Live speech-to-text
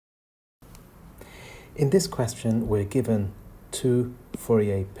In this question, we're given two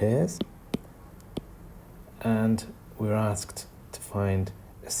Fourier pairs, and we're asked to find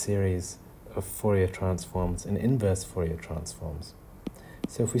a series of Fourier transforms and inverse Fourier transforms.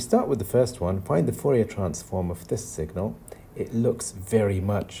 So if we start with the first one, find the Fourier transform of this signal. It looks very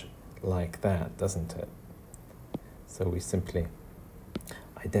much like that, doesn't it? So we simply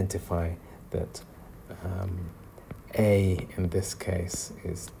identify that A in this case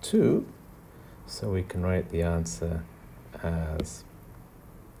is 2, so we can write the answer as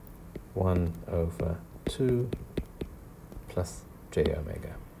 1 over 2 plus j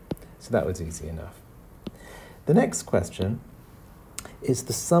omega. So that was easy enough. The next question is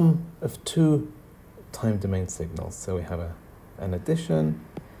the sum of two time domain signals. So we have an addition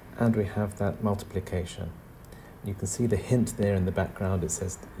and we have that multiplication. You can see the hint there in the background. It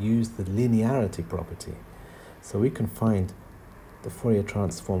says use the linearity property. So we can find the Fourier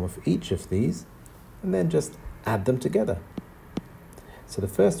transform of each of these and then just add them together. So the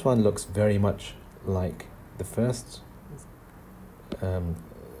first one looks very much like the first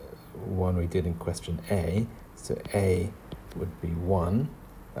one we did in question A. So A would be 1.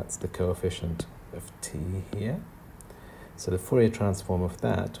 That's the coefficient of t here. So the Fourier transform of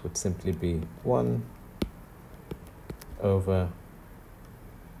that would simply be 1 over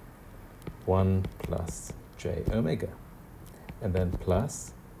 1 plus j omega, and then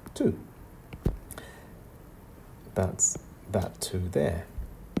plus 2. That's that 2 there.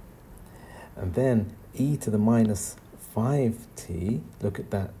 And then e to the minus 5t, look at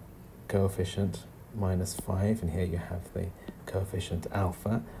that coefficient, minus 5, and here you have the coefficient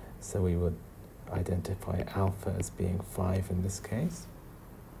alpha, so we would identify alpha as being 5 in this case.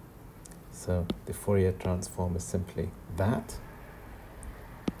 So the Fourier transform is simply that.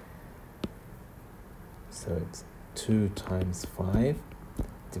 So it's 2 times 5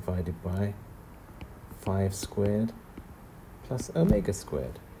 divided by 5 squared plus omega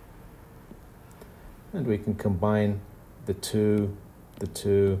squared. And we can combine the 2,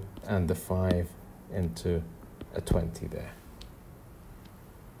 and the 5 into a 20 there.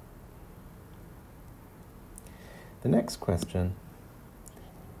 The next question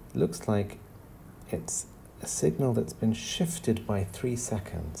looks like it's a signal that's been shifted by 3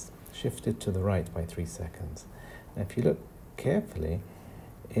 seconds, shifted to the right by 3 seconds. Now, if you look carefully,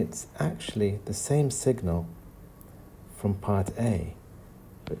 it's actually the same signal from part A,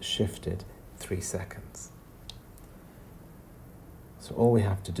 but shifted 3 seconds. So all we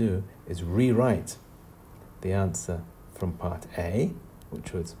have to do is rewrite the answer from part A,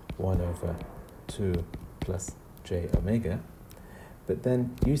 which was 1 over 2 plus j omega, but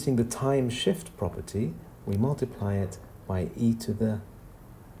then using the time shift property, we multiply it by e to the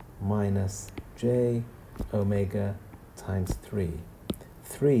minus j omega times 3.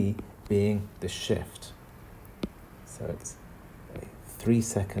 3 being the shift. So it's a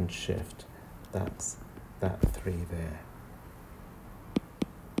 3-second shift. That's that 3 there.